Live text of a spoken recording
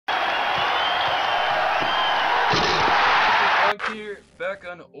back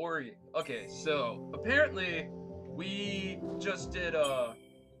on Ori. Okay, so apparently we just did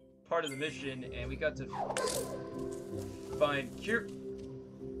part of the mission and we got to find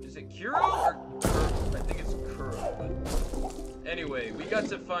Is it Kuro or Kuro? I think it's Kuro. But anyway, we got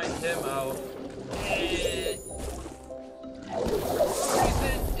to find him out. And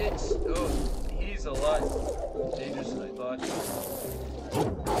he's a lot dangerous than I thought.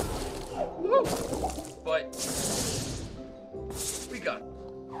 Woo! But we got it.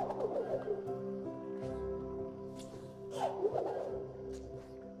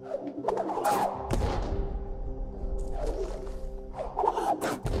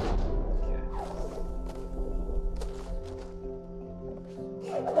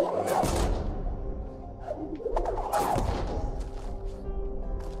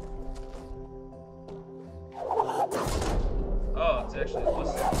 Oh, it's actually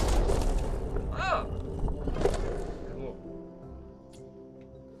listed. Oh! Cool.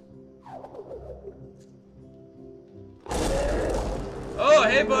 Oh,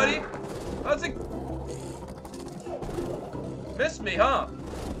 hey, buddy! How's it? Missed me, huh?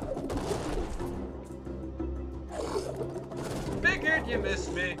 Figured you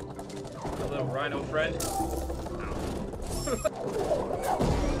missed me. A little rhino friend.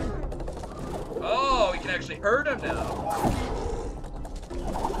 Oh, we can actually hurt him now.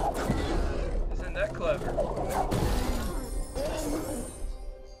 Isn't that clever?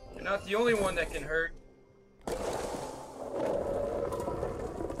 You're not the only one that can hurt.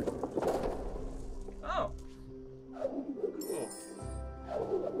 Oh. Cool.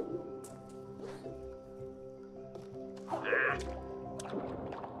 Ah.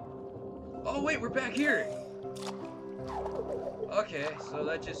 Oh wait, we're back here. Okay, so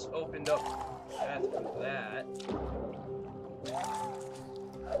that just opened up path for that.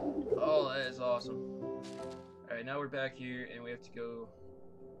 Oh, that is awesome. Alright, now we're back here and we have to go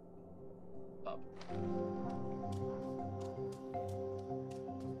up.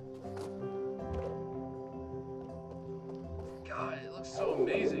 God, it looks so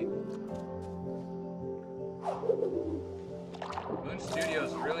amazing. Moon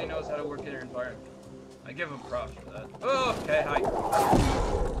Studios really knows how to work in their environment. I give them props for that. Oh, okay, hi.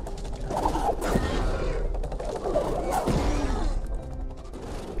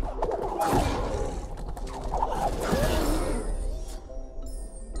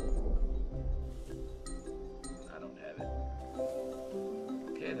 I don't have it.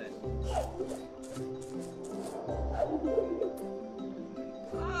 Okay then.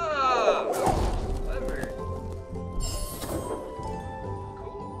 Ah! Clever.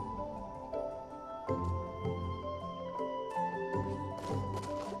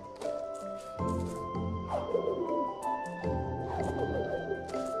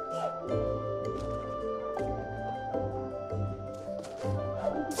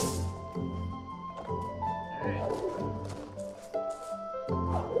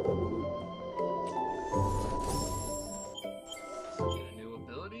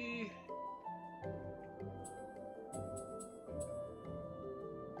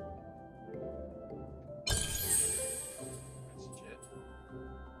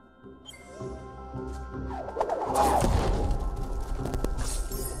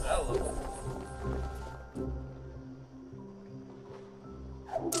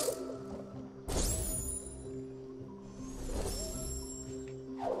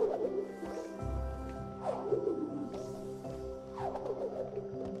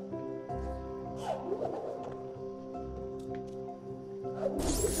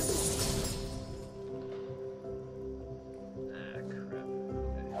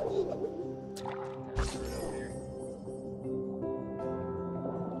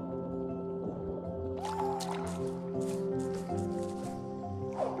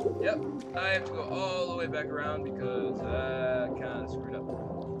 Yep, I have to go all the way back around because I kind of screwed up.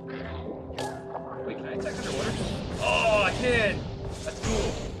 Wait, can I attack underwater? Oh, I can! That's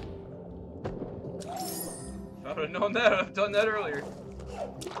cool. If I would have known that, I would have done that earlier.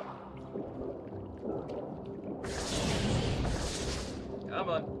 Come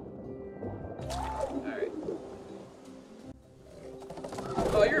on. Alright.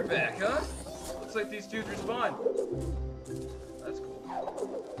 Oh, you're back, huh? Looks like these dudes respawn. That's cool.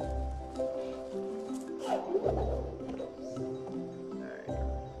 Alright.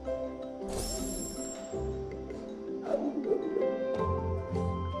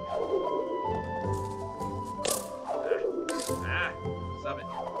 Ah! Stop it.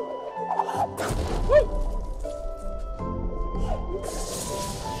 Woo!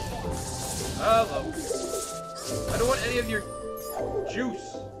 Hello. I don't want any of your juice.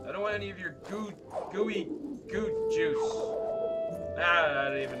 I don't want any of your gooey goo juice. Ah, I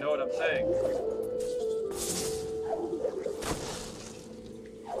don't even know what I'm saying.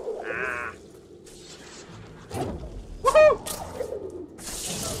 Ah. Woohoo!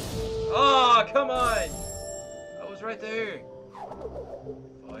 Oh, come on! I was right there.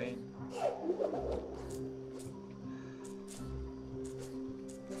 Fine.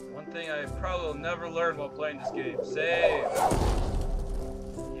 One thing I probably will never learn while playing this game. Save.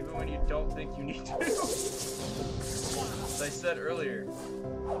 Even when you don't think you need to. As I said earlier.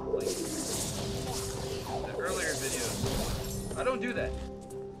 Like, the earlier videos. I don't do that.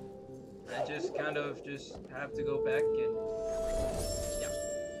 I just kind of just have to go back and... Yeah.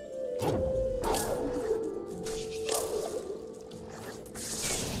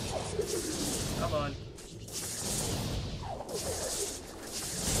 Come on.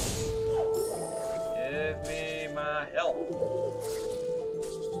 Give me my help.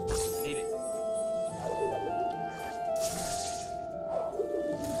 I need it.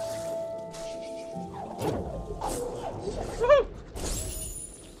 Woohoo!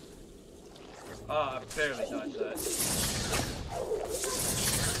 Ah, I barely dodged that.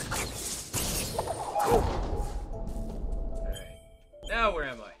 Alright. Now where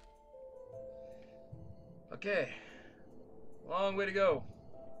am I? Okay. Long way to go.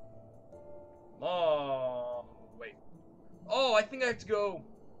 Long wait. Oh, I think I have to go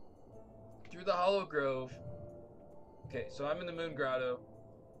through the Hollow Grove. Okay, so I'm in the Moon Grotto.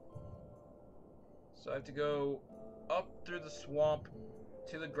 So I have to go up through the swamp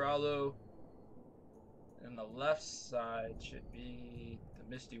to the grotto. And the left side should be the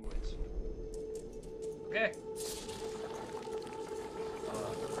Misty Woods. Okay.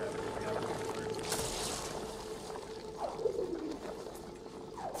 Crap, I forgot about the word.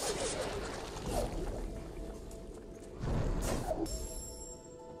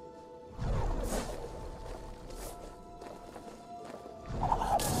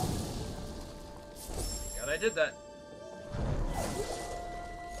 God, I did that.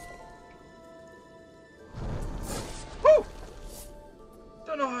 Woo!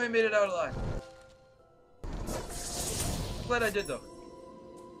 Don't know how I made it out alive. I'm glad I did though.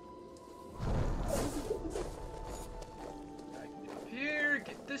 I can get up here,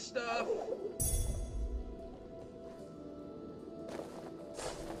 get this stuff.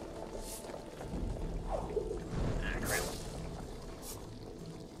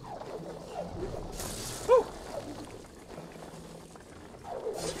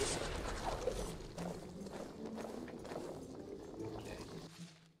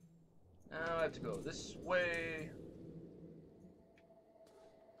 I have to go this way.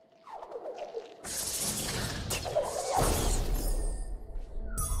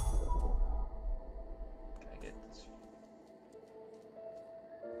 Can I get this?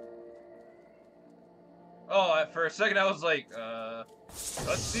 Oh, for a second I was like,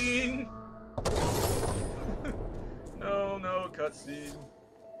 cutscene? No, cutscene.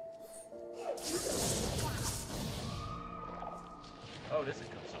 Oh, this is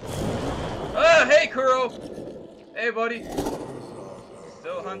cutscene. Ah, hey, Kuro! Hey, buddy.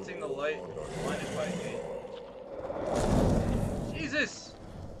 Still hunting the light, blinded by hate. Jesus!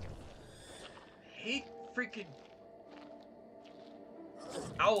 I hate freaking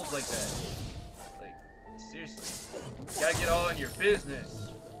owls like that. Like, seriously. You gotta get all in your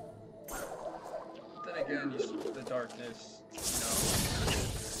business. Then again, the darkness, you know.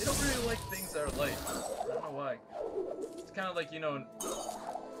 They don't really like things that are light. I don't know why. It's kind of like, you know,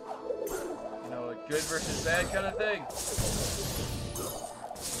 a good versus bad kind of thing.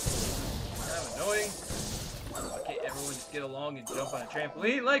 Kind of annoying. Why can't everyone just get along and jump on a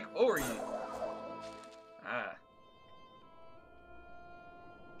trampoline like Ori? Ah.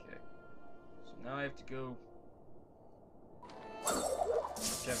 Okay. So now I have to go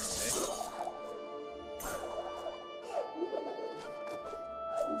whichever way.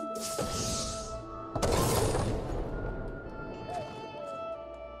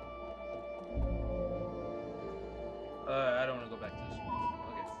 I don't want to go back to this one.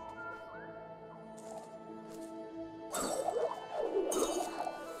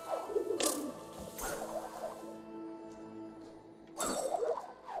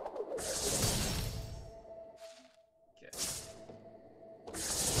 Okay.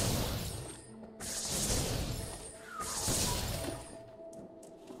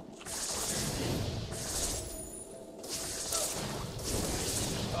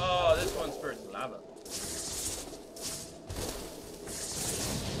 Oh, this one's for lava.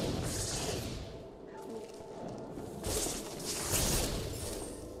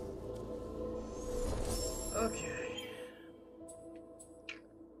 Okay.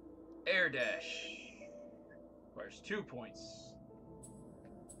 Air dash. Requires 2 points.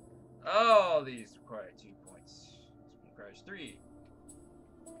 Oh, these require 2 points. This one requires 3.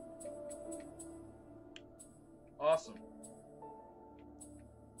 Awesome.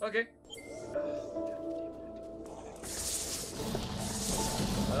 Okay.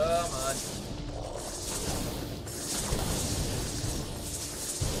 Come on.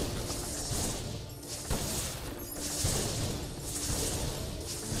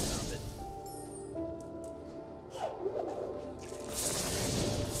 Stop it.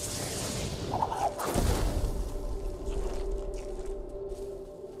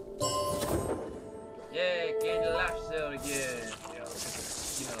 Yeah, gain the life cell again.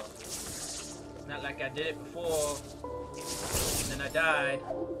 You know, it's not like I did it before, and then I died.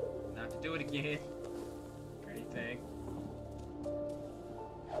 Not to do it again, or anything.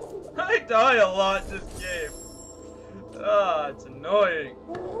 I die a lot this game. Ah, it's annoying.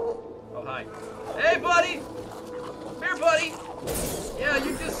 Oh, hi. Hey, buddy! Come here, buddy! Yeah,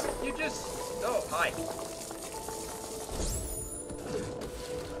 you just... Oh, hi.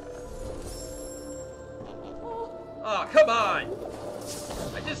 Oh, come on!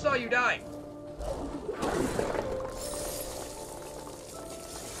 I just saw you die.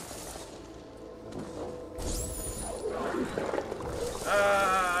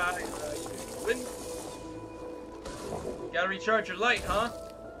 Win. Gotta recharge your light, huh?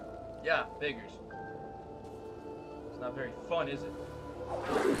 Yeah, figures. It's not very fun, is it?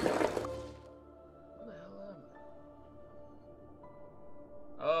 Where the hell am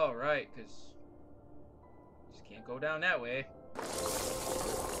I? Oh, right, because... just can't go down that way.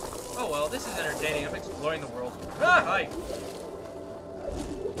 Oh well, this is entertaining. I'm exploring the world. Ah, hi!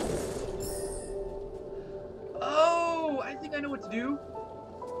 Oh, I think I know what to do.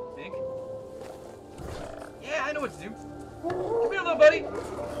 Think? Yeah, I know what to do. Come here, little buddy.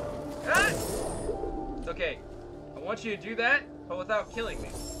 Ah! It's okay. I want you to do that, but without killing me.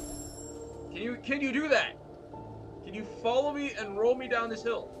 Can you do that? Can you follow me and roll me down this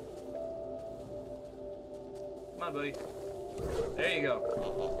hill? Come on, buddy. There you go.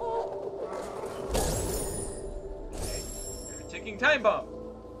 Okay. You're a ticking time bomb.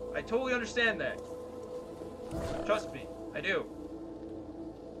 I totally understand that. Trust me, I do.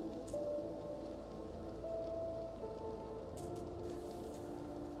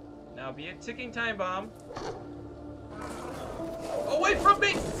 Now be a ticking time bomb. Away from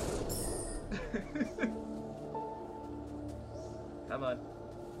me! Come on.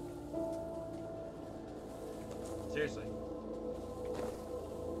 Seriously.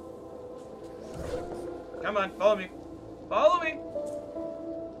 Come on, follow me. Follow me!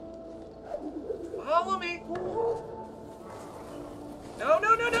 Follow me! No,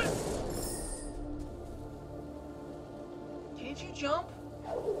 no, no, no! Can't you jump?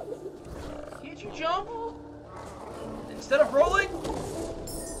 Can't you jump? Instead of rolling?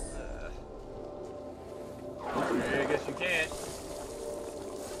 Okay, I guess you can't.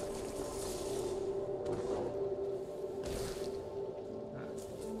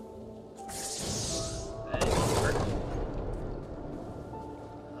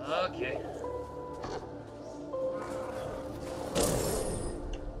 Okay.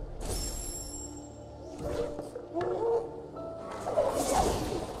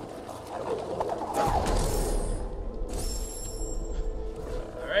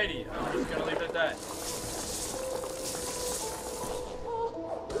 Alrighty, I'm just gonna leave it at that.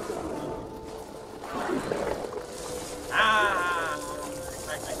 Ah!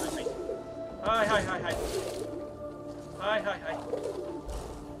 Hi, hi, hi, hi. Hi, hi, hi, hi. Hi, hi, hi.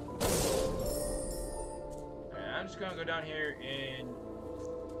 Alright, I'm just gonna go down here and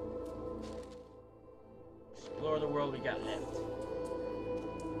explore the world we got left.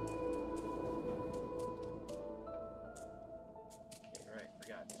 Okay, right,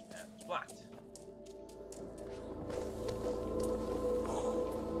 forgot this path was blocked.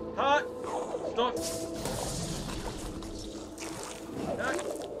 Hot! Stop! Not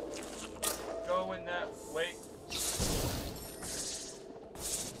going that way.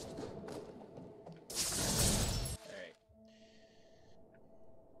 Alright.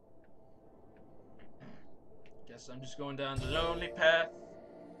 Guess I'm just going down the lonely path.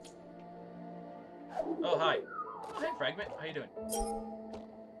 Oh, hi. Oh, hey, Fragment. How you doing?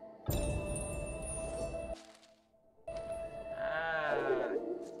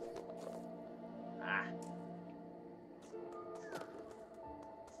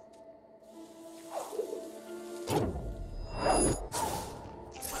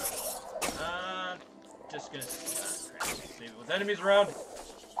 Just gonna leave it with enemies around.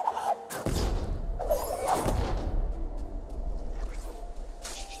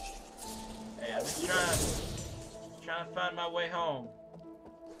 Hey, I'm just trying to find my way home.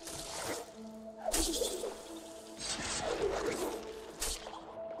 Ow.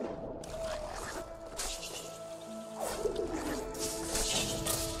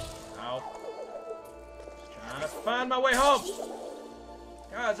 Just trying to find my way home.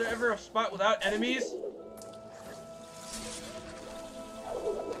 God, is there ever a spot without enemies?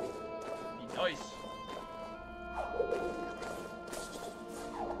 Be nice.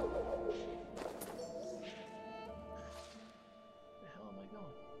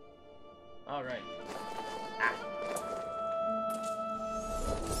 Alright. Ah.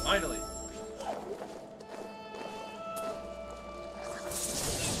 Finally.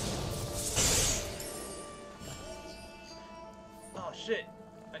 Oh shit.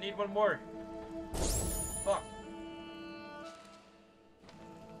 I need one more. Fuck.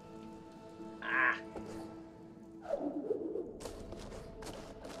 Ah.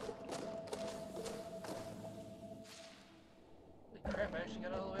 Holy crap, I actually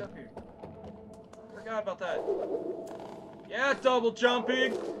got all the way up here. Forgot about that. Yeah, double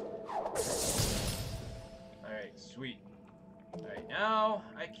jumping. Alright, sweet. Alright, now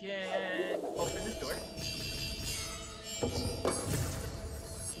I can open this door.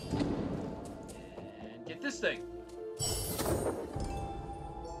 And get this thing.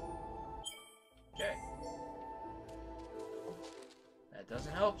 Okay. That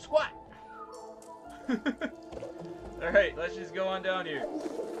doesn't help squat. Alright, let's just go on down here.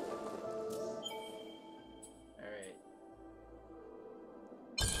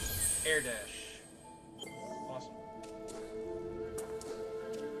 Air dash. Awesome.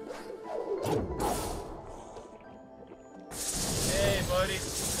 Hey, buddy.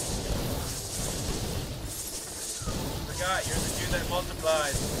 Forgot, you're the dude that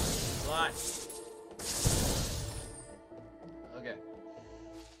multiplies. A lot. Okay.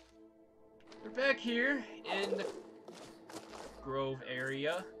 We're back here in the Grove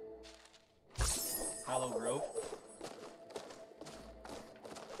area. Hollow Grove.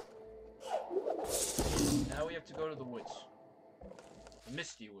 Now we have to go to the woods. The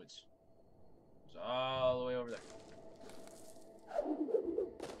Misty Woods. It's all the way over there. Cool.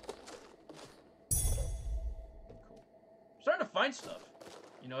 I'm starting to find stuff.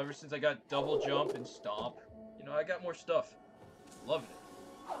 You know, ever since I got double jump and stomp, you know, I got more stuff. Loving it.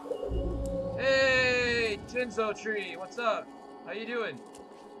 Hey, Jinzo tree, what's up? How you doing?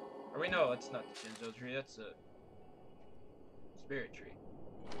 Or wait, no, that's not the Jinzo tree, that's a spirit tree.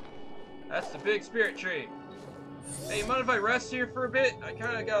 That's the big spirit tree. Hey, you mind if I rest here for a bit? I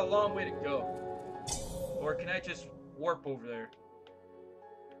kind of got a long way to go. Or can I just warp over there?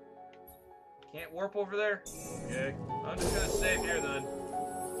 Can't warp over there? Okay. I'm just gonna save here then.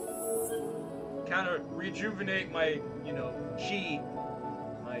 Kind of rejuvenate my, you know, chi.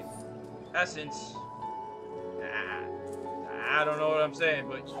 My essence. I don't know what I'm saying,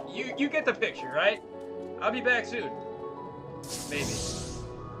 but you get the picture, right? I'll be back soon. Maybe.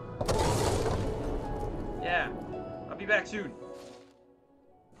 Yeah, I'll be back soon.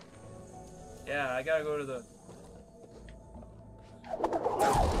 Yeah, I gotta go to the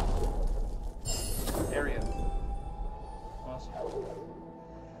area. Awesome.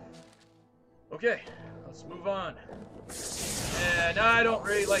 Okay, let's move on. And I don't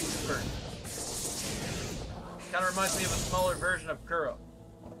really like this bird. Kind of reminds me of a smaller version of Kuro.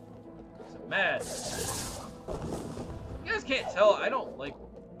 It's mad. You guys can't tell, I don't like...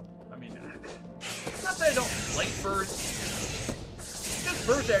 I mean, it's not that I don't like birds. It's just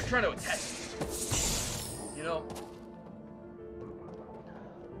birds that are trying to attack me. You know?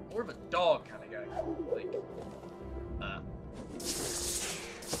 More of a dog kind of guy. Like,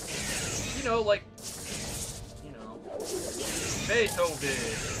 you know, like, you know, Beethoven,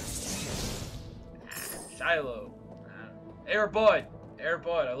 Shiloh, Air Bud,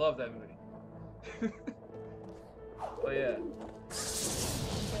 I love that movie. But yeah,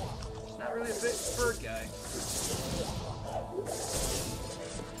 it's not really a big bird guy.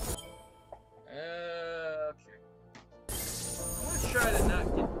 Okay. I want to try to not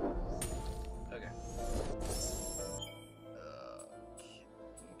get. Okay.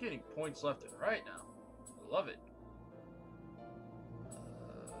 I'm getting points left and right now. I love it.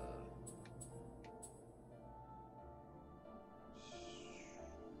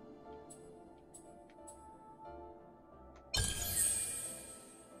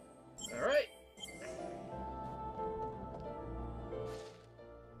 Alright.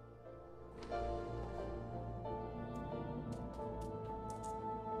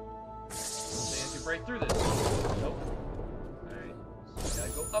 See if you break through this. Nope. Alright. So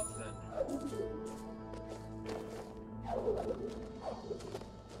gotta go up then.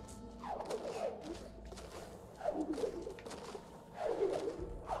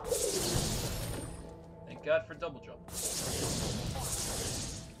 God for double jump.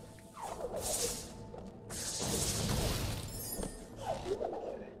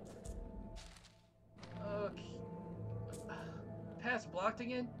 Okay. Path's blocked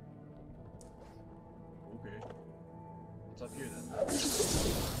again? Okay. What's up here then?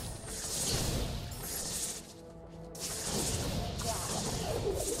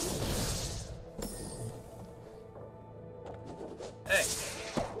 Hey!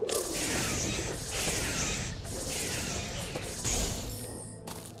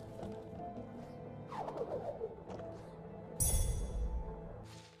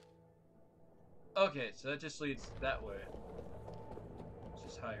 Okay, so that just leads that way. It's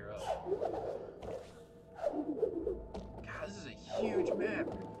just higher up. God, this is a huge map.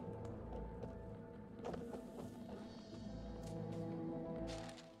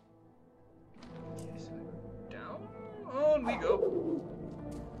 Okay, so down? On we go.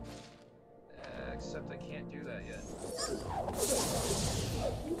 Except I can't do that yet.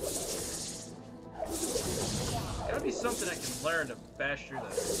 Gotta be something I can learn to bash through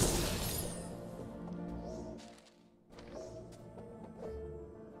this.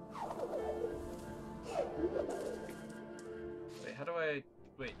 Wait, how do I...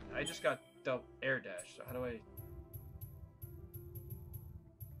 Wait, I just got double air dash, so how do I...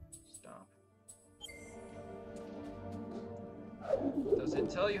 Stomp. Does it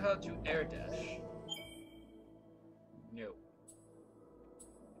tell you how to air dash? No.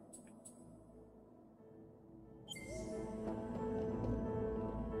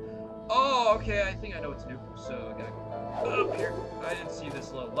 Oh, okay, I think I know what to do. So I gotta go up here. I didn't see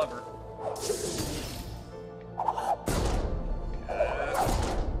this little lever.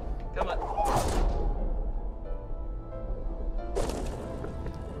 Come on.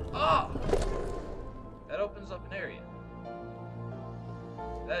 Ah! That opens up an area.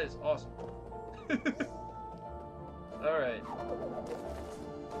 That is awesome. Alright.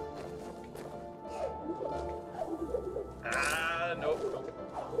 Ah, nope.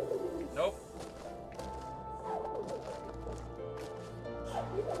 Nope.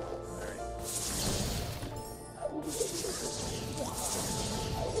 Alright.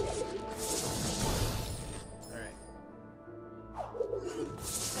 Alright.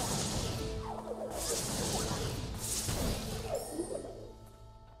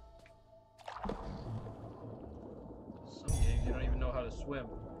 Some games you don't even know how to swim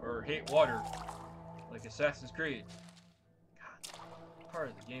or hate water, like Assassin's Creed. God, part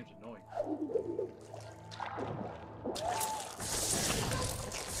of the game's annoying.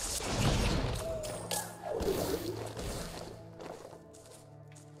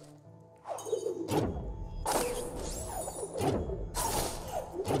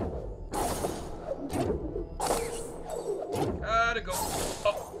 Gotta go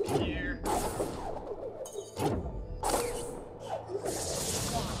up here. Right.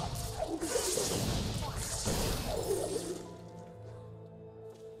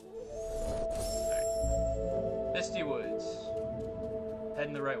 Misty Woods.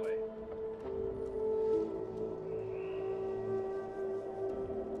 Heading the right way.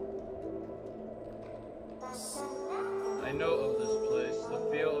 I know of this place. The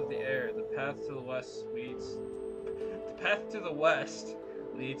feel of the air. The path to the west leads. The path to the west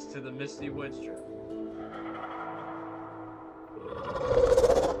leads to the Misty Woods trip.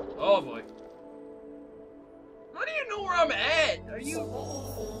 Oh boy. How do you know where I'm at? Are you...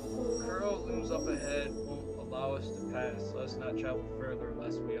 Curl looms up ahead. Won't allow us to pass. Let's not travel further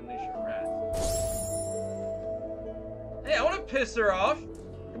lest we unleash your wrath. Hey, I want to piss her off.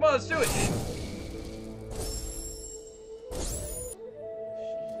 Come on, let's do it.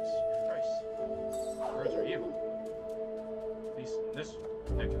 This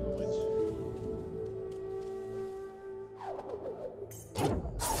neck of the woods.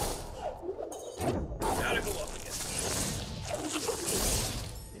 Gotta go up again.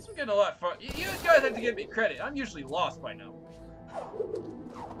 These are getting a lot fun. You guys have to give me credit. I'm usually lost by now.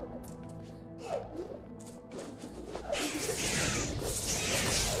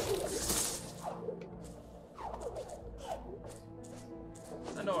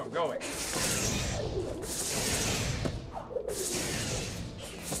 I know where I'm going.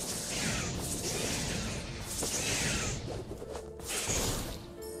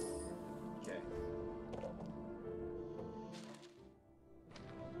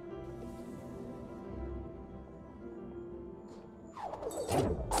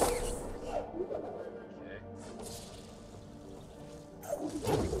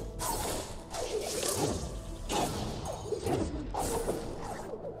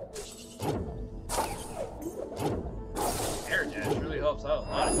 Air dash really helps out a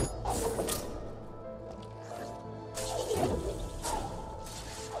lot.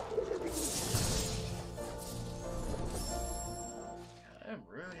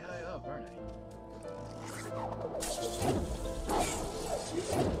 up, aren't I?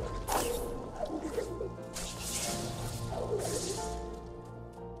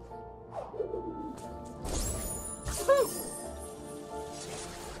 Woo!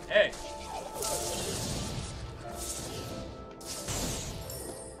 Hey!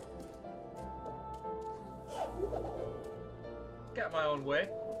 Got my own way.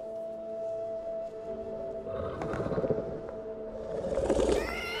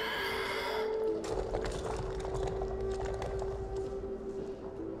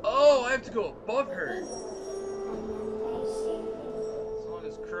 Oh, I have to go above her. As long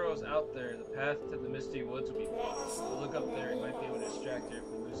as Crow's out there, the path to the Misty Woods will be blocked. We'll look up there, it might be able to distract her if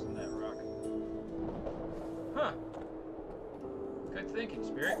we loosen that rock. Huh. Good thinking,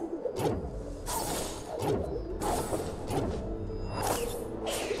 Spirit.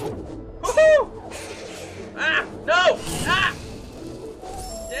 Woohoo! Ah! No! Ah!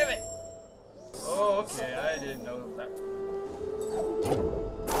 Damn it! Oh, okay, I didn't know that.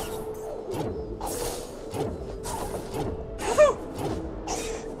 Woohoo!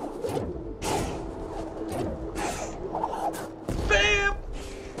 Bam!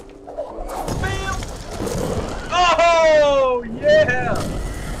 Bam! Oh, yeah!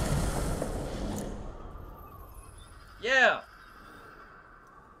 Yeah!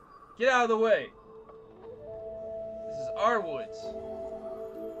 Get out of the way. This is our woods.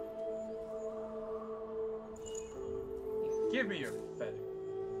 Give me your feather.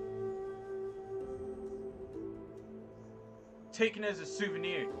 Taken as a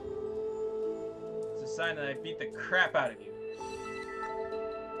souvenir. It's a sign that I beat the crap out of you.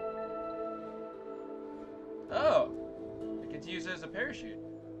 Oh. I get to use it as a parachute.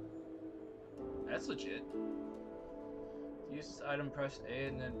 That's legit. To use this item, press A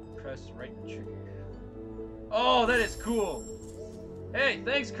and then press right trigger. Oh, that is cool. Hey,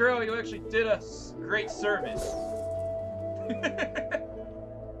 thanks, Crow. You actually did a great service. The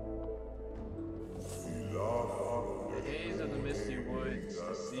haze of the Misty Woods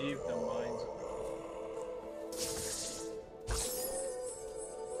deceive the minds of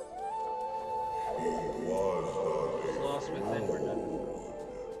those lost within were none.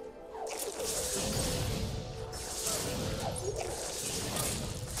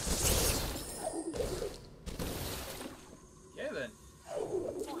 Yeah, then.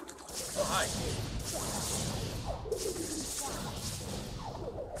 Oh, hi.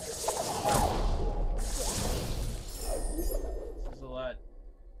 This is a lot,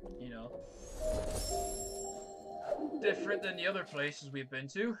 you know, different than the other places we've been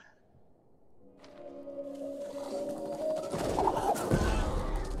to.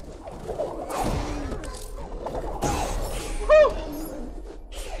 Woo!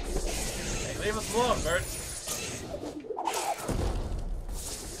 Hey, leave us alone, bird.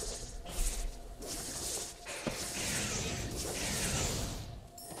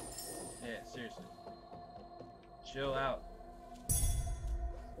 Yeah, seriously. Chill out.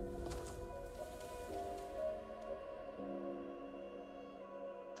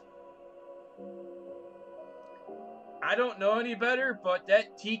 I don't know any better, but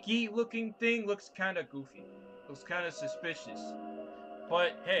that tiki looking thing looks kind of goofy. Looks kind of suspicious.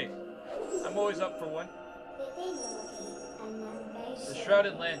 But hey, I'm always up for one. The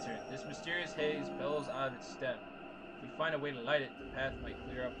shrouded lantern. This mysterious haze bellows out of its stem. If we find a way to light it, the path might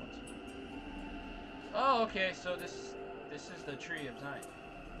clear up once more. Oh, okay, so this is the tree of time.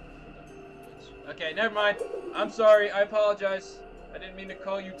 Okay, never mind. I'm sorry, I apologize. I didn't mean to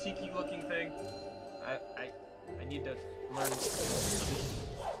call you tiki looking thing. I need to learn.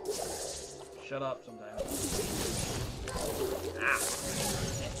 Shut up sometimes. Ah.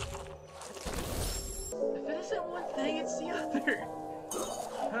 If it isn't one thing, it's the other.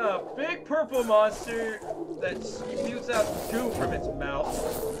 A big purple monster that spews out goo from its mouth.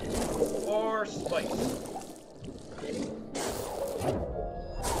 Or spikes.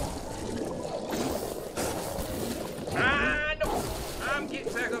 Ah, no! I'm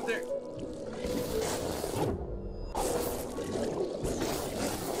getting back up there.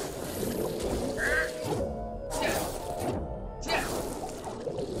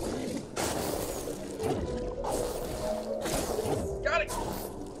 Got it!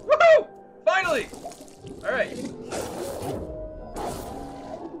 Woohoo! Finally! Alright.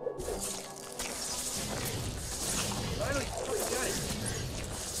 Finally, got it.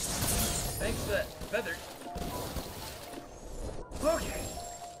 Thanks to that feather. Okay.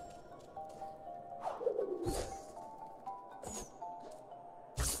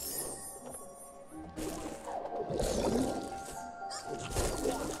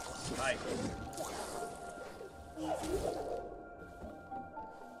 Hi.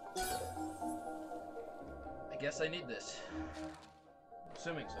 guess I need this.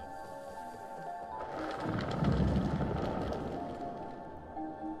 Assuming so.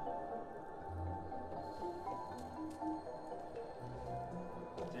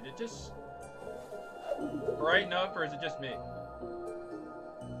 Did it just brighten up, or is it just me?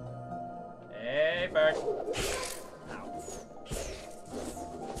 Hey, bird. Ow.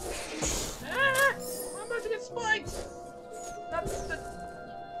 Ah! I'm about to get spiked! Not the...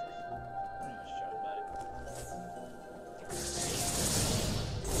 I'm just shot about it.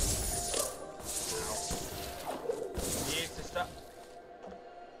 Ow. Needs to stop.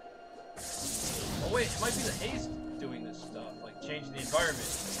 Oh wait, it might be the haze doing this stuff, like changing the environment.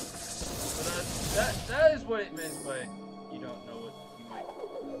 So that is what it means by you don't know what you might.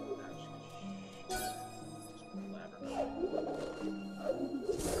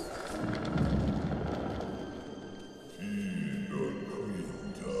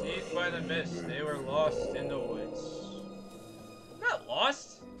 Seized by the mist, they were lost in the woods. I'm not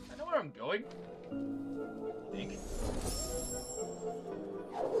lost. I know where I'm going. I think.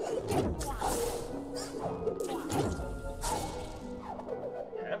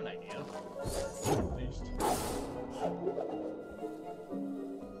 I have an idea. At least.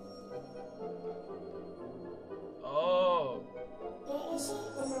 Oh.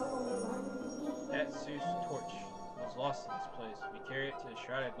 Tatsu's torch was lost in this place. We carry it to the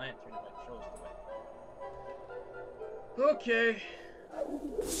shrouded lantern that might show us the way. Okay.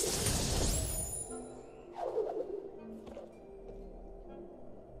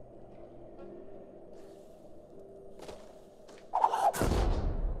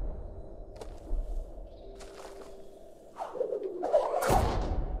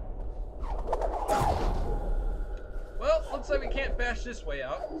 Well, looks like we can't bash this way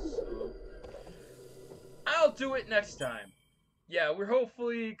out, so I'll do it next time. Yeah, we're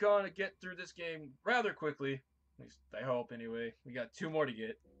hopefully gonna get through this game rather quickly. At least I hope, anyway. We got 2 more to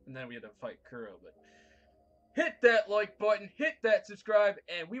get, and then we have to fight Kuro, but hit that like button, hit that subscribe,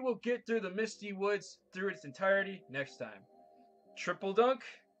 and we will get through the Misty Woods through its entirety next time. Triple-Dunc,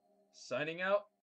 signing out.